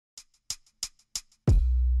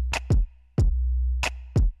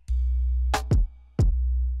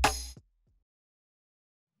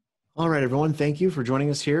All right, everyone. Thank you for joining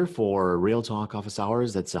us here for Real Talk Office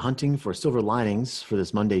Hours. That's hunting for silver linings for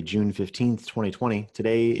this Monday, June 15th, 2020.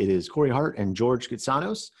 Today it is Corey Hart and George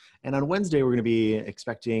Katsanos. And on Wednesday, we're going to be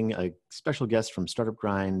expecting a special guest from Startup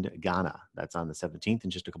Grind Ghana. That's on the 17th in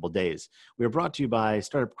just a couple of days. We are brought to you by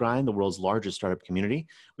Startup Grind, the world's largest startup community.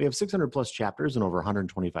 We have 600 plus chapters in over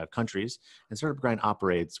 125 countries. And Startup Grind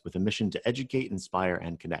operates with a mission to educate, inspire,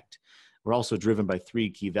 and connect. We're also driven by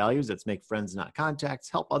three key values. That's make friends, not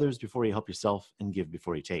contacts, help others before you help yourself, and give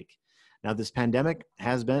before you take. Now, this pandemic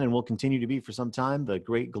has been and will continue to be for some time the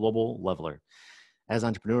great global leveler. As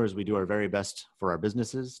entrepreneurs, we do our very best for our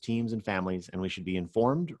businesses, teams, and families, and we should be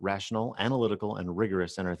informed, rational, analytical, and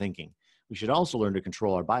rigorous in our thinking. We should also learn to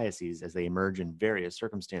control our biases as they emerge in various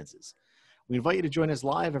circumstances. We invite you to join us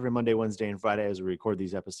live every Monday, Wednesday, and Friday as we record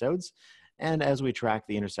these episodes, and as we track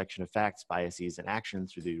the intersection of facts, biases, and action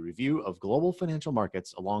through the review of global financial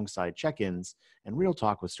markets alongside check-ins and real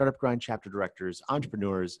talk with Startup Grind chapter directors,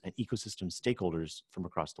 entrepreneurs, and ecosystem stakeholders from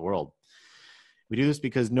across the world. We do this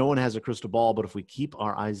because no one has a crystal ball, but if we keep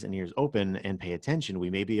our eyes and ears open and pay attention, we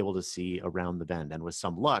may be able to see around the bend, and with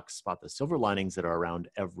some luck, spot the silver linings that are around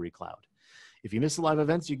every cloud. If you miss the live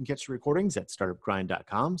events, you can catch the recordings at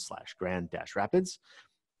startupgrind.com/grand-rapids.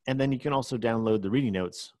 And then you can also download the reading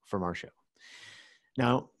notes from our show.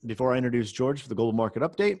 Now, before I introduce George for the global market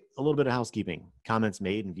update, a little bit of housekeeping. Comments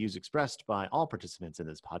made and views expressed by all participants in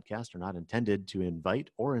this podcast are not intended to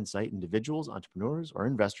invite or incite individuals, entrepreneurs, or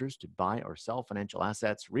investors to buy or sell financial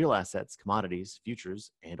assets, real assets, commodities,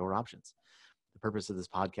 futures, and/or options. The purpose of this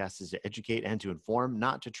podcast is to educate and to inform,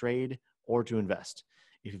 not to trade or to invest.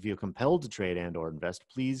 If you feel compelled to trade and/or invest,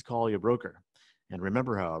 please call your broker. And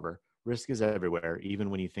remember, however, risk is everywhere, even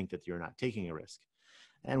when you think that you're not taking a risk.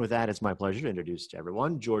 And with that, it's my pleasure to introduce to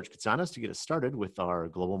everyone George Katsanos to get us started with our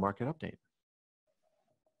global market update.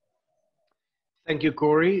 Thank you,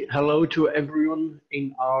 Corey. Hello to everyone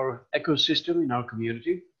in our ecosystem, in our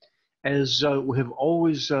community. As we have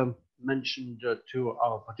always mentioned to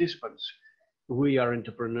our participants, we are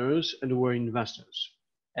entrepreneurs and we're investors.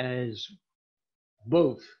 As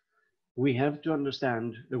both, we have to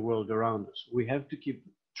understand the world around us. We have to keep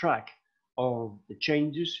track of the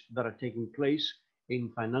changes that are taking place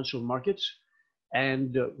in financial markets.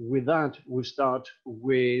 And with that, we start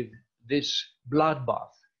with this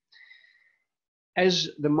bloodbath.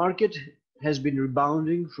 As the market has been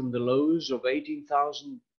rebounding from the lows of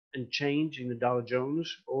 18,000 and change in the Dow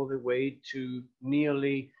Jones all the way to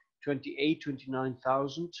nearly 28,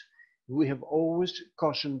 29,000, we have always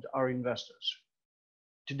cautioned our investors.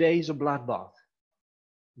 Today is a bloodbath.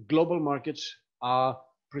 Global markets are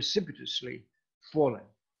precipitously falling,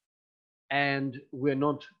 and we're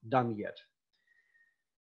not done yet.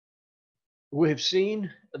 We have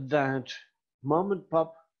seen that mom and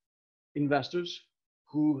pop investors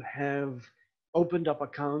who have opened up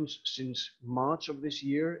accounts since March of this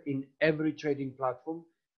year in every trading platform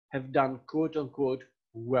have done quote unquote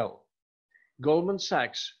well. Goldman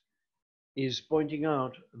Sachs is pointing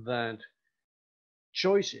out that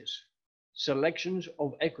choices, selections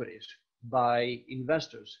of equities by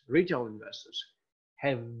investors, retail investors,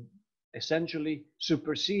 have essentially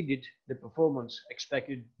superseded the performance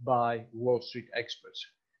expected by Wall Street experts.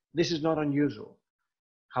 This is not unusual.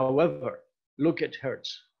 However, look at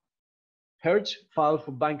Hertz. Hertz filed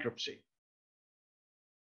for bankruptcy.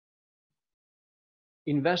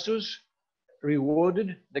 Investors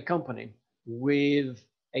rewarded the company with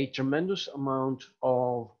a tremendous amount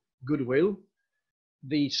of goodwill.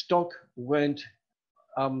 The stock went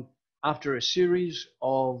after a series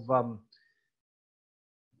of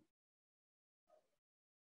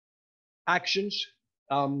actions,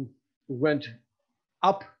 went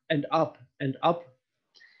up and up and up.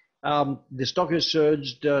 The stock has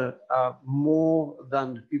surged more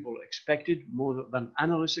than people expected, more than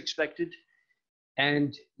analysts expected.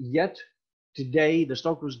 And yet today the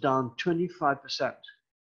stock was down 25%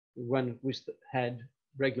 when we had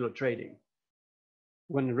regular trading,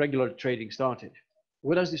 when regular trading started.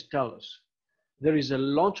 What does this tell us? There is a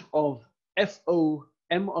lot of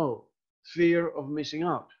FOMO, fear of missing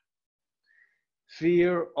out,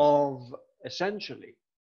 fear of essentially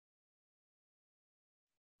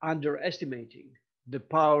underestimating the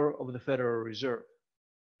power of the Federal Reserve.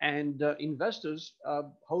 And investors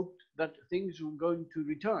hoped that things were going to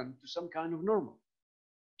return to some kind of normal.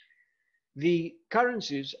 The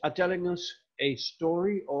currencies are telling us a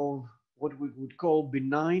story of what we would call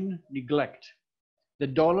benign neglect. The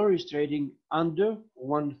dollar is trading under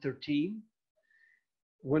 113.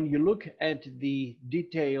 When you look at the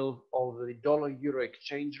detail of the dollar-euro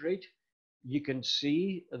exchange rate, you can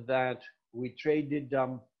see that we traded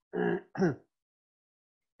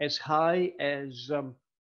as high as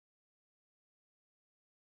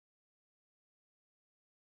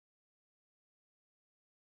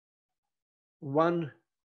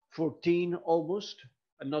 114 almost,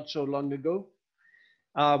 not so long ago.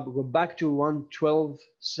 We're back to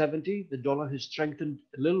 112.70. The dollar has strengthened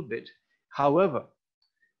a little bit. However,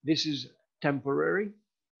 this is temporary.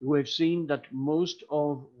 We've seen that most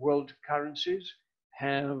of world currencies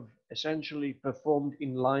have essentially performed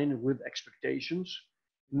in line with expectations,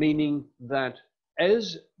 meaning that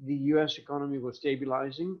as the US economy was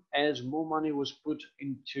stabilizing, as more money was put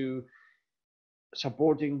into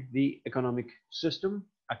supporting the economic system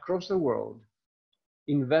across the world,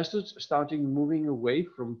 investors starting moving away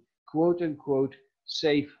from quote unquote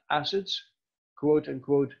safe assets, quote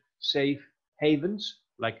unquote safe havens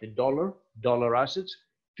like the dollar assets,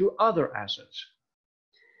 to other assets.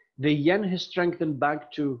 The yen has strengthened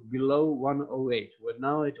back to below 108. We're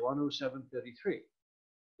now at 107.33.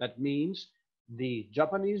 That means the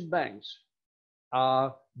Japanese banks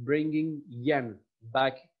are bringing yen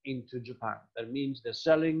back into Japan. That means they're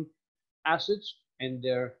selling assets and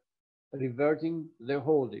they're reverting their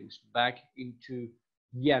holdings back into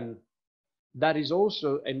yen. That is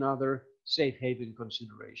also another safe haven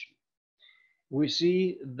consideration. We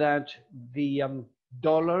see that the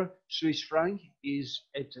dollar Swiss franc is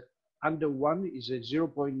at under 1, is at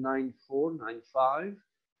 0.9495.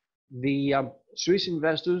 The Swiss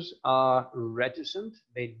investors are reticent.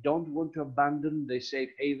 They don't want to abandon the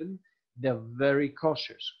safe haven. They're very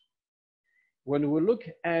cautious. When we look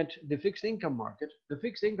at the fixed income market, the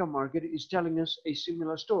fixed income market is telling us a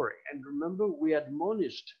similar story. And remember, we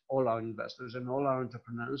admonished all our investors and all our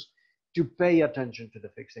entrepreneurs to pay attention to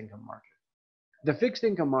the fixed income market. The fixed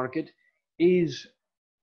income market is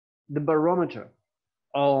the barometer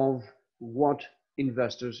of what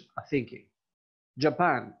investors are thinking.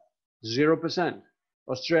 Japan, 0%.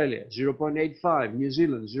 Australia, 0.85. New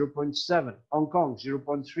Zealand, 0.7. Hong Kong,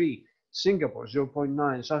 0.3. Singapore,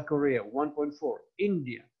 0.9. South Korea, 1.4.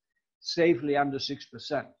 India, safely under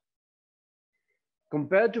 6%.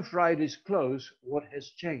 Compared to Friday's close, what has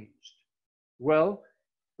changed? Well,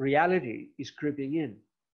 reality is creeping in.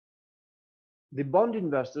 The bond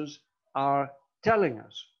investors are telling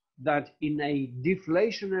us that in a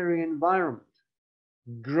deflationary environment,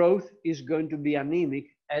 growth is going to be anemic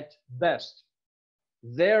at best.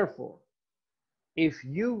 Therefore, if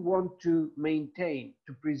you want to maintain,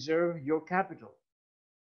 to preserve your capital,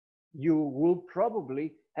 you will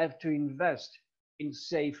probably have to invest in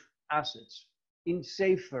safe assets, in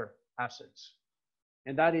safer assets,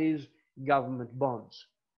 and that is government bonds.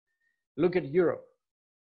 Look at Europe.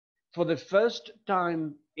 For the first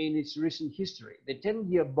time in its recent history, the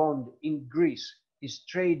 10-year bond in Greece is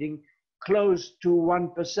trading close to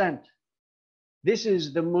 1%. This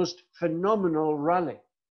is the most phenomenal rally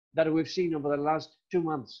that we've seen over the last 2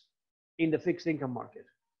 months in the fixed income market.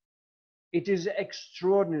 It is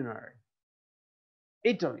extraordinary.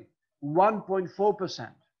 Italy,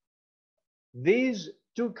 1.4%. These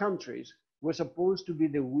two countries were supposed to be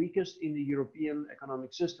the weakest in the European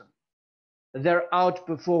economic system. They're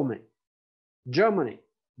outperforming. Germany,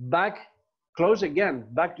 back close again,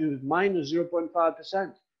 back to minus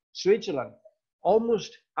 0.5%. Switzerland,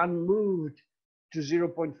 almost unmoved to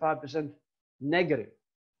 0.5% negative.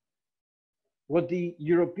 What the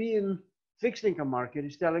European fixed income market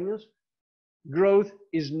is telling us, growth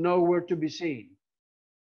is nowhere to be seen.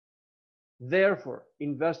 Therefore,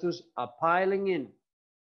 investors are piling in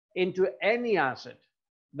into any asset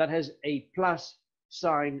that has a plus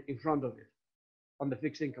sign in front of it on the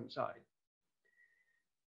fixed income side.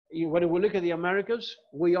 When we look at the Americas,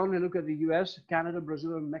 we only look at the US, Canada,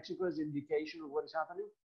 Brazil, and Mexico as an indication of what is happening.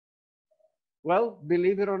 Well,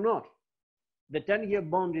 believe it or not, the 10-year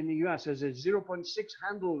bond in the US has a 0.6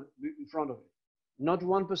 handle in front of it. Not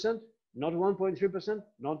 1%, not 1.3%,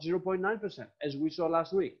 not 0.9%, as we saw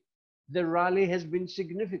last week. The rally has been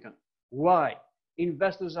significant. Why?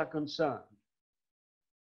 Investors are concerned.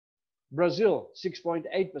 Brazil,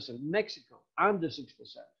 6.8%. Mexico, under 6%.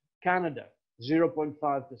 Canada,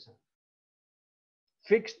 0.5%.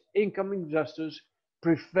 Fixed income investors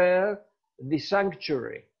prefer the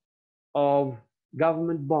sanctuary of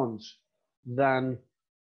government bonds than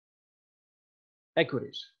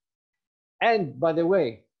equities. And by the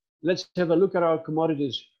way, let's have a look at our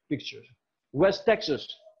commodities pictures. West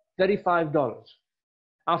Texas, $35.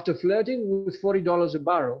 After flirting with $40 a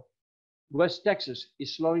barrel, West Texas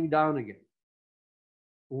is slowing down again.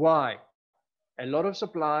 Why? A lot of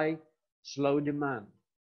supply, slow demand.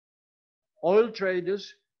 Oil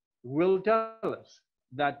traders will tell us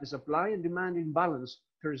that the supply and demand imbalance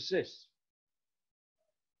persists.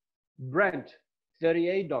 Brent,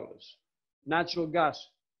 $38. Natural gas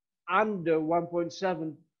under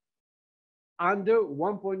 $1.7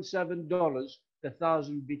 per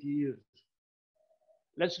thousand BTUs.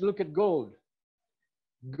 Let's look at gold.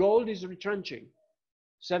 Gold is retrenching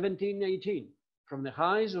 1718 from the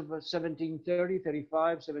highs of 1730,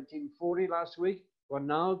 35, 1740 last week. We're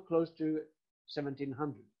now close to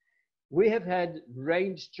 1700. We have had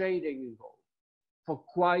range trading in gold for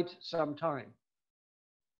quite some time.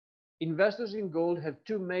 Investors in gold have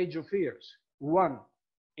two major fears. One,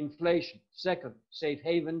 inflation. Second, safe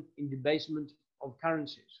haven in debasement of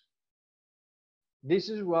currencies. This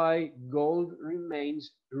is why gold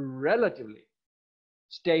remains relatively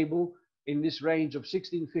stable in this range of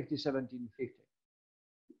 1650, 1750.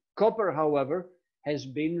 Copper, however, has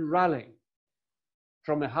been rallying.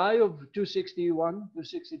 From a high of 261,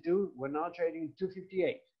 262, we're now trading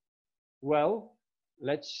 258. Well,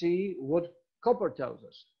 let's see what copper tells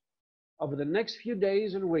us. Over the next few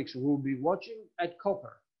days and weeks, we'll be watching at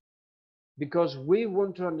copper because we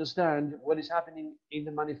want to understand what is happening in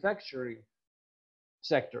the manufacturing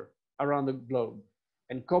sector around the globe.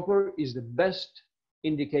 And copper is the best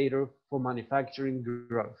indicator for manufacturing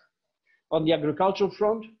growth. On the agricultural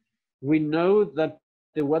front, we know that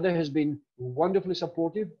the weather has been wonderfully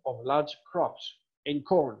supportive of large crops in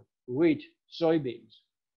corn, wheat, soybeans.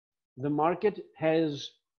 The market has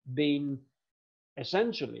been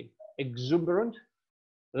essentially exuberant.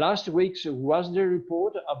 Last week's WASDE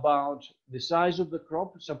report about the size of the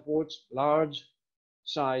crop supports large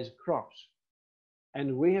size crops.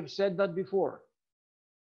 And we have said that before.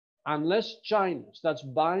 Unless China starts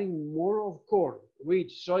buying more of corn,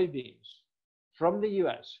 wheat, soybeans from the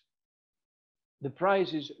US, the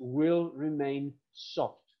prices will remain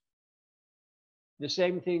soft. The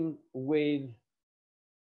same thing with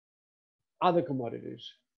other commodities.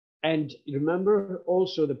 And remember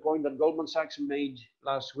also the point that Goldman Sachs made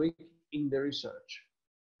last week in their research.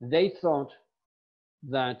 They thought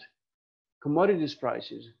that commodities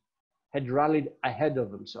prices had rallied ahead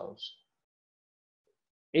of themselves.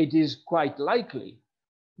 It is quite likely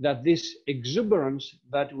that this exuberance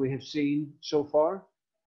that we have seen so far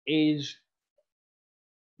is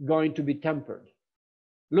going to be tempered.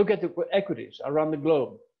 Look at the equities around the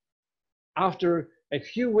globe. After a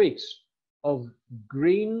few weeks of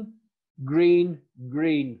green, green,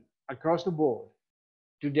 green across the board,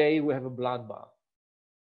 today we have a bloodbath.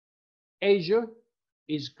 Asia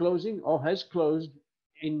is closing or has closed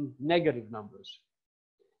in negative numbers.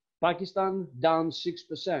 Pakistan down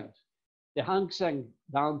 6%. The Hang Seng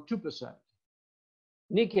down 2%.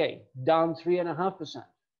 Nikkei down 3.5%.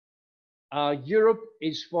 Europe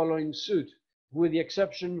is following suit, with the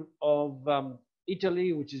exception of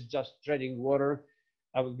Italy, which is just treading water,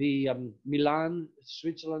 Milan,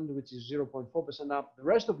 Switzerland, which is 0.4% up. The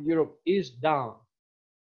rest of Europe is down,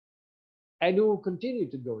 and it will continue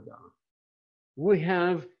to go down. We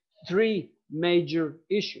have three major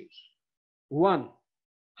issues. One,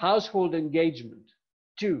 household engagement.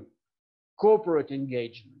 Two, corporate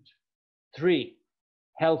engagement. Three,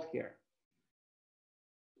 healthcare.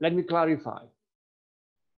 Let me clarify.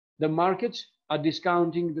 The markets are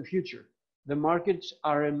discounting the future. The markets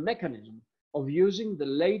are a mechanism of using the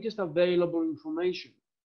latest available information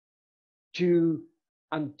to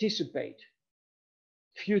anticipate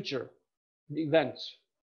future events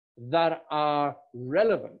that are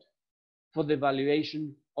relevant for the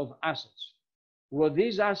valuation of assets. Whether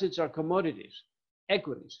these assets are commodities,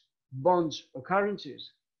 equities, bonds, or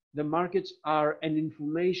currencies, the markets are an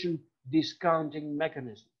information discounting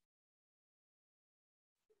mechanism.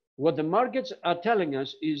 What the markets are telling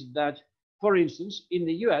us is that, for instance, in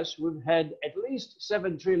the US, we've had at least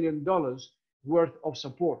 $7 trillion worth of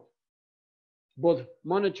support, both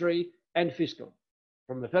monetary and fiscal,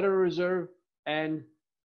 from the Federal Reserve and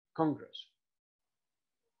Congress.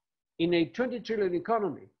 In a 20 trillion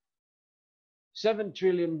economy, 7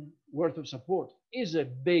 trillion worth of support is a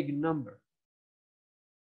big number.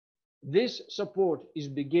 This support is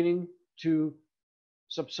beginning to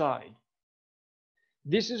subside.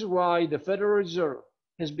 This is why the Federal Reserve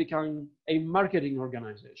has become a marketing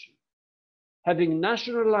organization. Having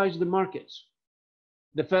nationalized the markets,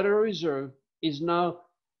 the Federal Reserve is now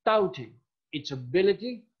touting its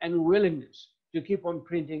ability and willingness to keep on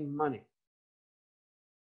printing money.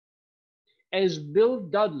 As Bill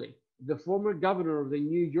Dudley, the former governor of the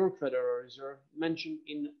New York Federal Reserve, mentioned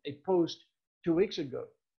in a post 2 weeks ago,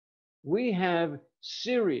 we have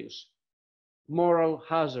serious moral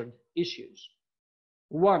hazard issues.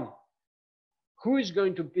 One, who is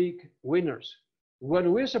going to pick winners?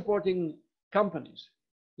 When we're supporting companies,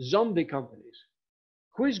 zombie companies,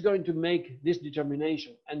 who is going to make this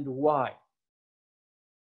determination and why?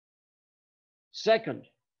 Second,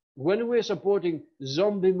 when we're supporting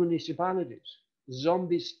zombie municipalities,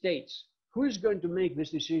 zombie states, who is going to make this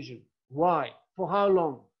decision? Why? For how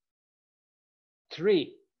long?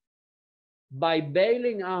 Three, by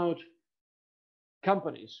bailing out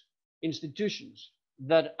companies, institutions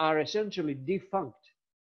that are essentially defunct,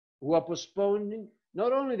 who are postponing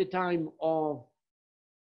not only the time of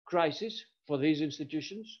crisis for these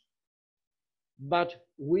institutions, but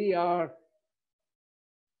we are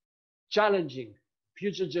challenging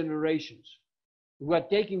future generations who are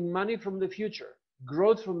taking money from the future,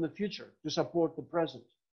 growth from the future to support the present.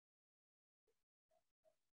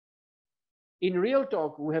 In Real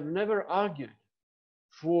Talk, we have never argued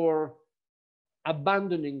for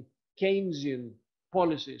abandoning Keynesian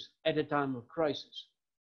policies at a time of crisis.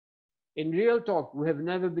 In Real Talk, we have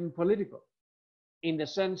never been political in the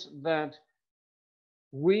sense that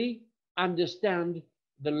we understand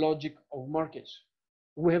the logic of markets.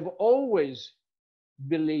 We have always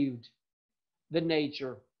believed the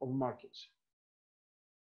nature of markets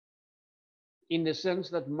in the sense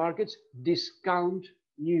that markets discount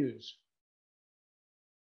news.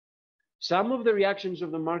 Some of the reactions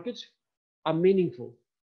of the markets are meaningful.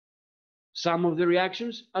 Some of the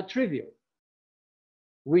reactions are trivial.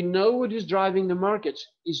 We know what is driving the markets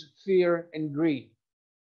is fear and greed.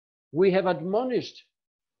 We have admonished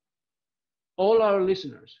all our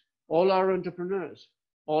listeners, all our entrepreneurs,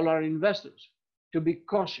 all our investors to be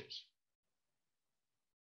cautious.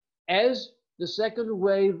 As the second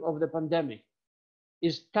wave of the pandemic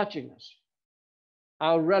is touching us,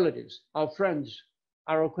 our relatives, our friends,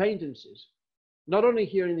 our acquaintances, not only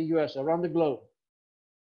here in the US, around the globe,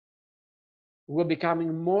 we're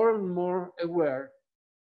becoming more and more aware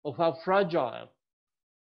of how fragile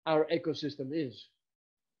our ecosystem is.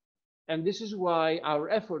 And this is why our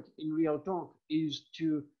effort in Real Talk is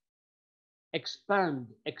to extend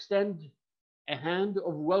a hand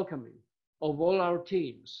of welcoming of all our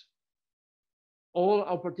teams, all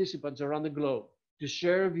our participants around the globe, to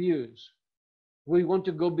share views. We want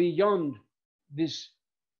to go beyond this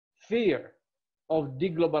fear of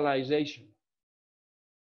deglobalization.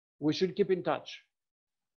 We should keep in touch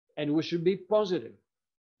and we should be positive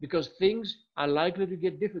because things are likely to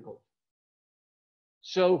get difficult.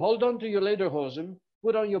 So hold on to your lederhosen,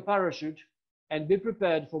 put on your parachute, and be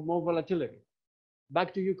prepared for more volatility.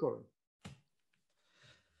 Back to you, Corey.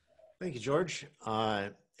 Thank you, George.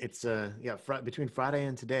 It's between Friday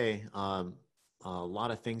and today, a lot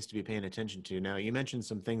of things to be paying attention to. Now, you mentioned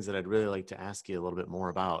some things that I'd really like to ask you a little bit more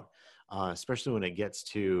about, especially when it gets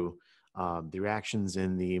to the reactions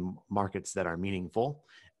in the markets that are meaningful.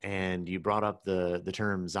 And you brought up the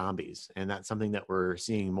term zombies, and that's something that we're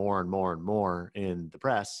seeing more and more and more in the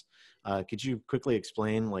press. Could you quickly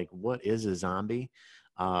explain, like, what is a zombie,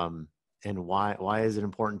 and why is it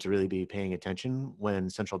important to really be paying attention when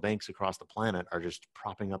central banks across the planet are just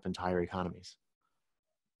propping up entire economies?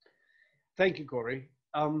 Thank you, Corey.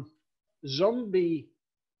 Zombie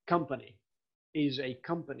company is a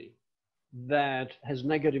company that has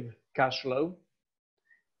negative cash flow,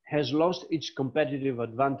 has lost its competitive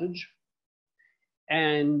advantage,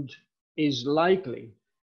 and is likely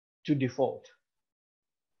to default.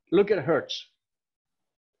 Look at Hertz.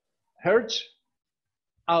 Hertz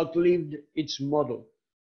outlived its model.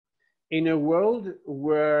 In a world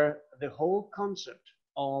where the whole concept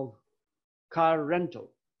of car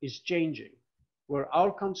rental is changing, where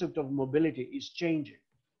our concept of mobility is changing,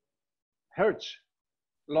 Hertz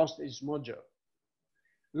lost its mojo.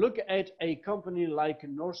 Look at a company like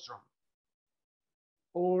Nordstrom,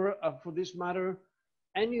 or for this matter,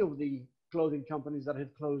 any of the clothing companies that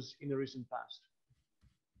have closed in the recent past.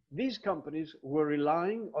 These companies were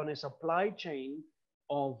relying on a supply chain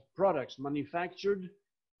of products manufactured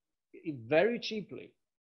very cheaply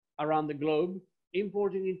around the globe,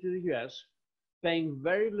 importing into the US, paying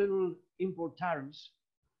very little import tariffs,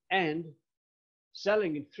 and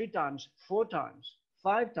selling it 3 times, 4 times,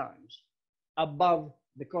 5 times above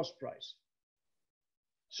the cost price.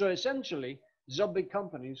 So essentially, zombie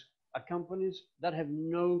companies are companies that have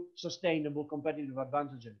no sustainable competitive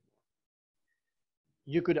advantage anymore.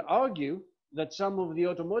 You could argue that some of the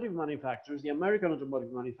automotive manufacturers, the American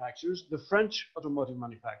automotive manufacturers, the French automotive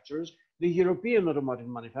manufacturers, the European automotive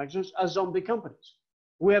manufacturers are zombie companies.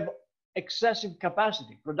 We have excessive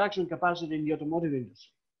capacity, production capacity in the automotive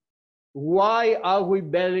industry. Why are we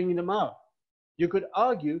bailing them out? You could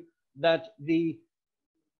argue that the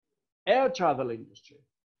air travel industry,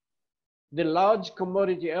 the large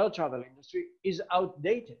commodity air travel industry, is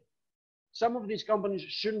outdated. Some of these companies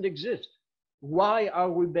shouldn't exist. Why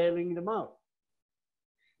are we bailing them out?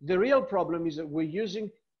 The real problem is that we're using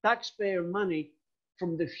taxpayer money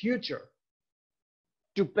from the future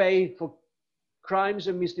to pay for crimes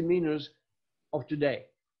and misdemeanors of today.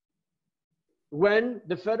 When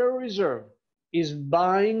the Federal Reserve is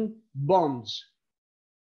buying bonds,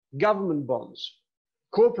 government bonds,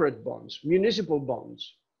 corporate bonds, municipal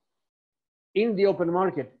bonds in the open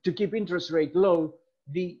market to keep interest rate low,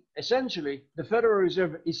 essentially the Federal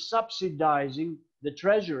Reserve is subsidizing the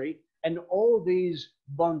Treasury and all these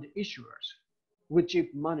bond issuers with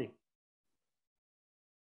cheap money.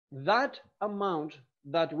 That amount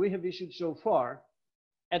that we have issued so far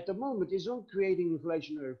at the moment is not creating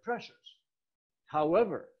inflationary pressures.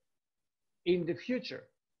 However, in the future,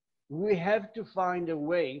 we have to find a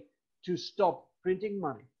way to stop printing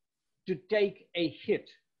money, to take a hit.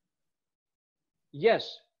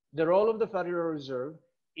 Yes, the role of the Federal Reserve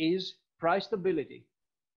is price stability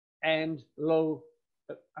and low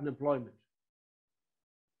unemployment.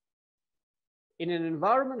 In an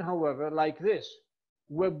environment, however, like this,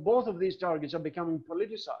 where both of these targets are becoming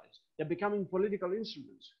politicized, they're becoming political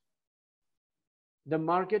instruments, the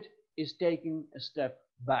market is taking a step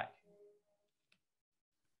back.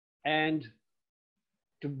 And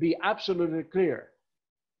to be absolutely clear,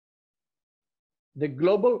 the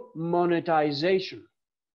global monetization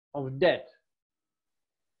of debt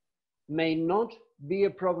may not be a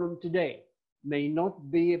problem today, may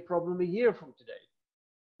not be a problem a year from today,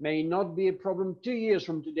 may not be a problem 2 years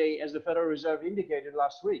from today, as the Federal Reserve indicated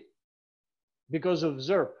last week, because of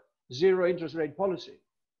ZIRP, zero interest rate policy.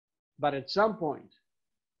 But at some point,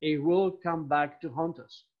 it will come back to haunt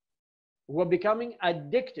us. We're becoming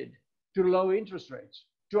addicted to low interest rates,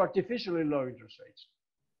 to artificially low interest rates.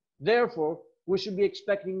 Therefore, we should be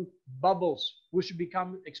expecting bubbles. We should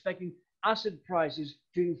become expecting asset prices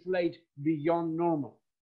to inflate beyond normal.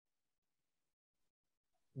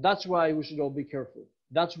 That's why we should all be careful.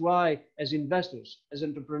 That's why, as investors, as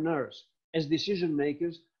entrepreneurs, as decision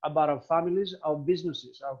makers about our families, our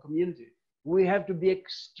businesses, our community, we have to be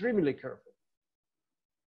extremely careful.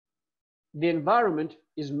 The environment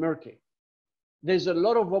is murky. There's a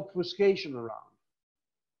lot of obfuscation around.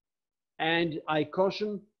 And I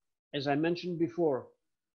caution, as I mentioned before,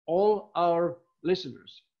 all our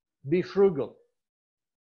listeners, be frugal.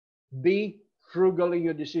 Be frugal in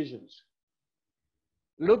your decisions.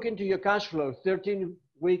 Look into your cash flow 13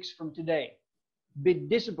 weeks from today. Be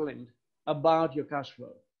disciplined about your cash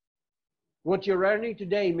flow. What you're earning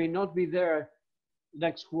today may not be there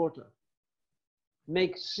next quarter.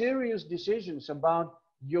 Make serious decisions about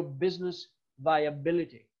your business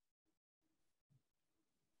viability.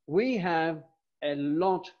 We have a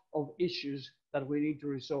lot of issues that we need to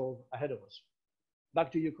resolve ahead of us.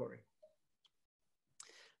 Back to you, Corey.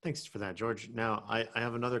 Thanks for that, George. Now, I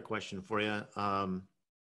have another question for you.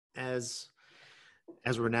 As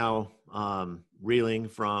we're now reeling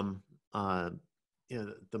from,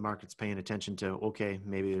 the market's paying attention to, okay,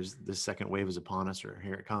 maybe there's this second wave is upon us, or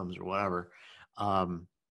here it comes, or whatever.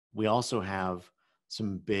 We also have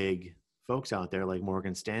some big folks out there like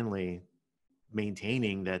Morgan Stanley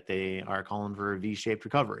maintaining that they are calling for a V-shaped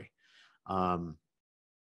recovery.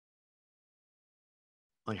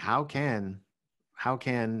 Like how can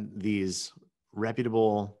these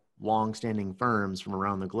reputable, long-standing firms from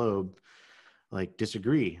around the globe like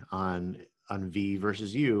disagree on V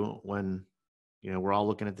versus U when we're all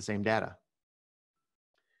looking at the same data?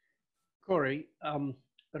 Corey,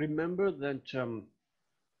 remember that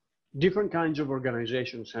different kinds of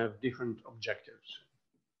organizations have different objectives.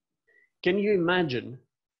 Can you imagine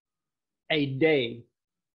a day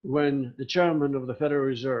when the chairman of the Federal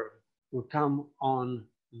Reserve will come on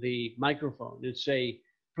the microphone and say,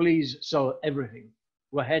 please sell everything,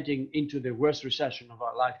 we're heading into the worst recession of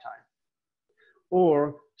our lifetime?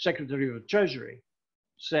 Or Secretary of the Treasury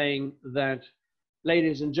saying that,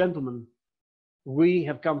 ladies and gentlemen, we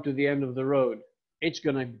have come to the end of the road. It's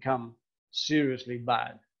going to become seriously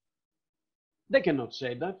bad. They cannot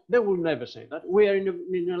say that. They will never say that. We are in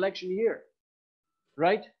an election year,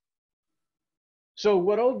 right? So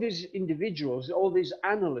what all these individuals, all these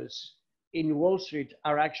analysts in Wall Street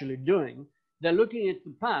are actually doing, they're looking at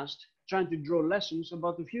the past, trying to draw lessons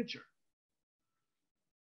about the future.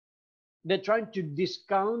 They're trying to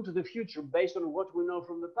discount the future based on what we know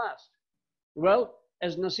from the past. Well,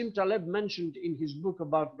 as Nassim Taleb mentioned in his book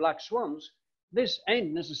about black swans, this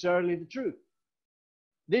ain't necessarily the truth.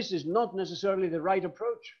 This is not necessarily the right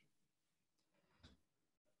approach.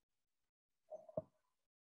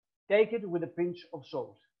 Take it with a pinch of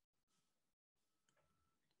salt.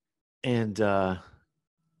 And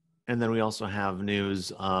then we also have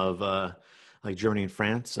news of like Germany and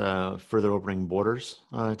France further opening borders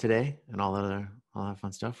today, and all that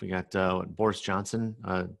fun stuff. We got Boris Johnson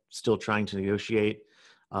still trying to negotiate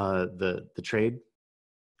the trade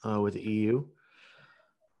with the EU.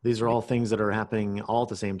 These are all things that are happening all at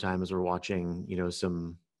the same time as we're watching,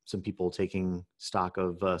 some people taking stock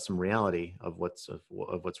of some reality of what's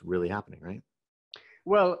really happening, right?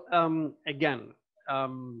 Well, again,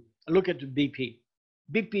 look at BP.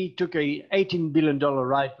 BP took a $18 billion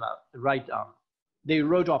write-down. They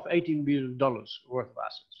wrote off $18 billion worth of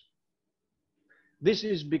assets. This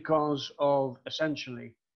is because of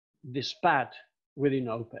essentially the spat within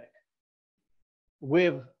OPEC.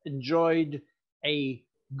 We've enjoyed a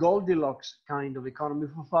Goldilocks kind of economy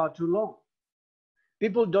for far too long.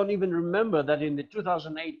 People don't even remember that in the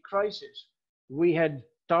 2008 crisis, we had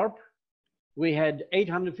TARP, we had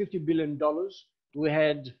 $850 billion, we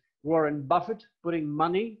had Warren Buffett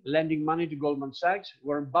lending money to Goldman Sachs,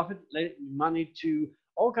 Warren Buffett lending money to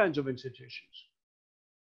all kinds of institutions.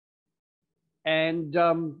 And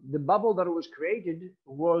the bubble that was created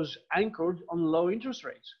was anchored on low interest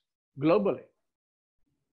rates globally.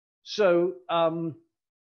 So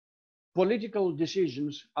political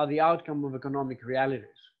decisions are the outcome of economic realities.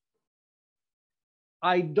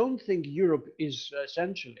 I don't think Europe is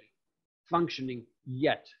essentially functioning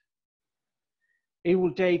yet. It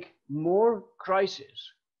will take more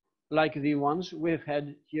crises like the ones we've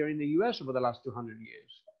had here in the US over the last 200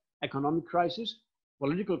 years. Economic crisis,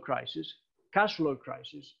 political crisis, cash flow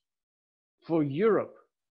crisis, for Europe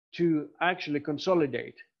to actually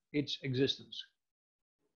consolidate its existence.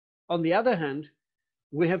 On the other hand,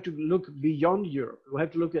 we have to look beyond Europe. We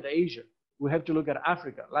have to look at Asia. We have to look at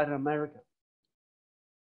Africa, Latin America.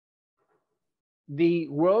 The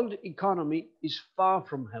world economy is far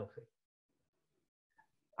from healthy.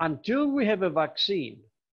 Until we have a vaccine,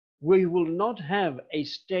 we will not have a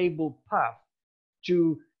stable path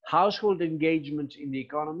to household engagement in the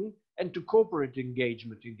economy and to corporate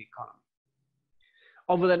engagement in the economy.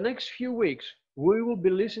 Over the next few weeks, we will be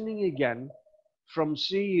listening again from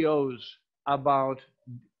CEOs about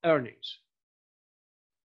earnings.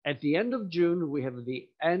 At the end of June, we have the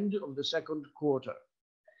end of the second quarter.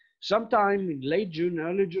 Sometime in late June,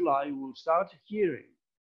 early July, we'll start hearing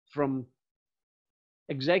from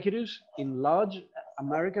executives in large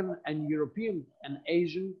American and European and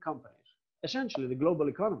Asian companies, essentially the global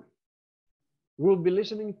economy. We'll be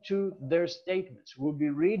listening to their statements. We'll be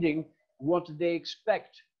reading what they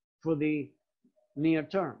expect for the near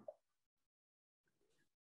term.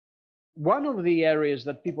 One of the areas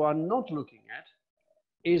that people are not looking at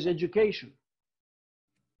is education.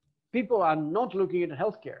 People are not looking at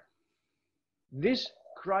healthcare. This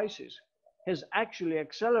crisis has actually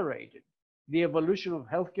accelerated the evolution of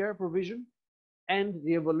healthcare provision and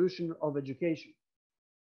the evolution of education.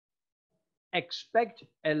 Expect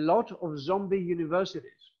a lot of zombie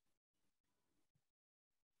universities.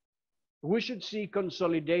 We should see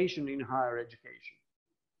consolidation in higher education.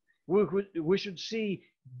 We should see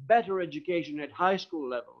better education at high school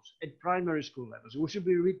levels, at primary school levels. We should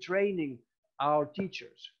be retraining our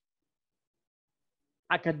teachers.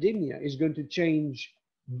 Academia is going to change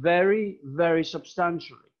very, very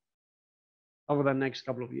substantially over the next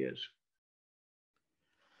couple of years.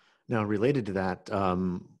 Now, related to that,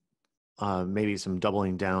 maybe some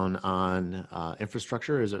doubling down on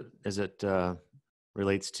infrastructure as it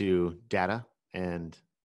relates to data and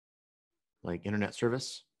like internet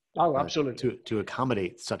service. Oh, absolutely. To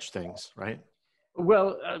accommodate such things, right?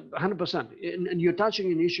 Well, 100%. And you're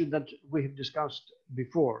touching an issue that we have discussed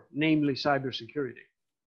before, namely cybersecurity.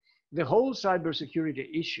 The whole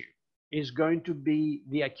cybersecurity issue is going to be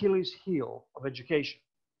the Achilles heel of education.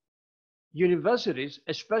 Universities,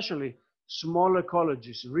 especially smaller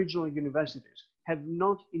colleges, regional universities, have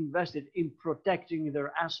not invested in protecting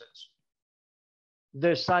their assets,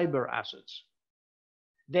 their cyber assets.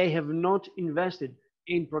 They have not invested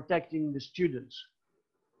in protecting the students.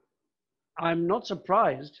 I'm not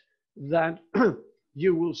surprised that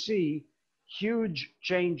you will see huge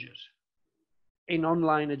changes in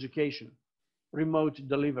online education, remote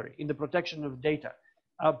delivery, in the protection of data.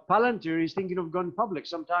 Palantir is thinking of going public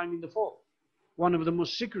sometime in the fall. One of the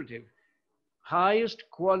most secretive, highest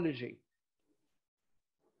quality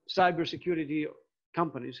cybersecurity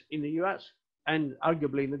companies in the US and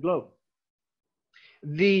arguably in the globe.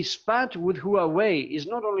 The spat with Huawei is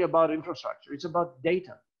not only about infrastructure, it's about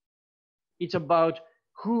data. It's about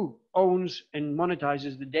who owns and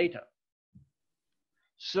monetizes the data.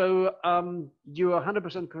 So you are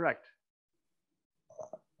 100% correct.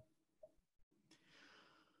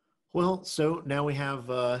 Well, so now we have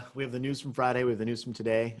the news from Friday, we have the news from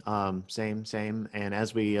today, same. And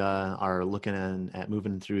as we are looking at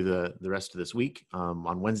moving through the rest of this week,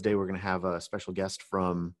 on Wednesday we're going to have a special guest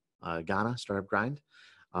from Ghana, Startup Grind.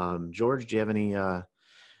 George, do you have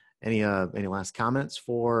Any last comments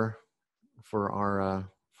for our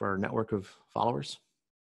network of followers?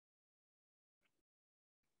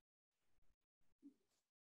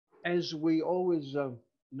 As we always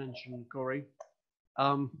mention, Corey,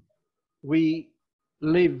 we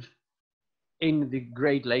live in the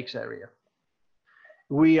Great Lakes area.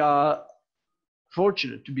 We are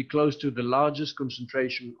fortunate to be close to the largest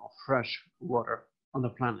concentration of fresh water on the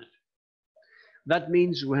planet. That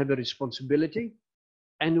means we have a responsibility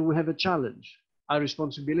and we have a challenge. Our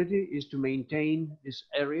responsibility is to maintain this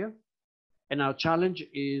area, and our challenge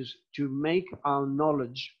is to make our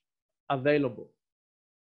knowledge available.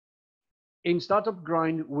 In Startup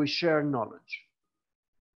Grind, we share knowledge.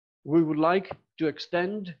 We would like to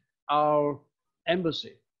extend our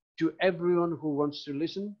embassy to everyone who wants to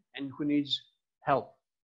listen and who needs help.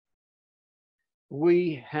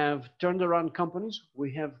 We have turned around companies,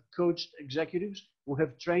 we have coached executives, we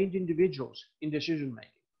have trained individuals in decision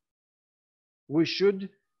making. We should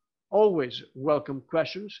always welcome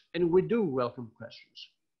questions, and we do welcome questions.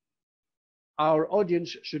 Our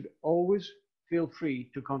audience should always feel free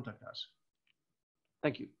to contact us.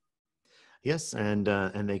 Thank you. Yes, and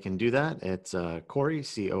they can do that. It's Corey, Corey,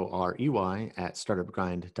 at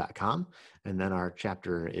startupgrind.com. And then our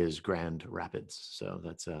chapter is Grand Rapids. So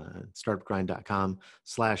that's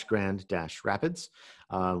startupgrind.com/grand-rapids.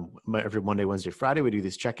 Every Monday, Wednesday, Friday, we do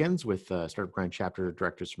these check-ins with Startup Grind chapter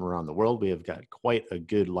directors from around the world. We have got quite a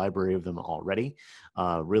good library of them already.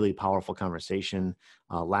 Really powerful conversation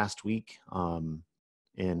last week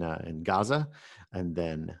in Gaza. And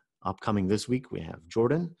then upcoming this week, we have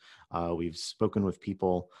Jordan. We've spoken with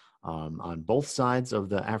people on both sides of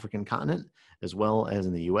the African continent, as well as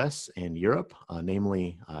in the US and Europe,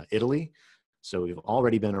 namely Italy. So we've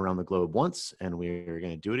already been around the globe once, and we're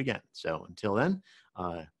going to do it again. So until then,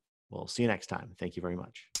 we'll see you next time. Thank you very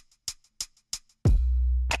much.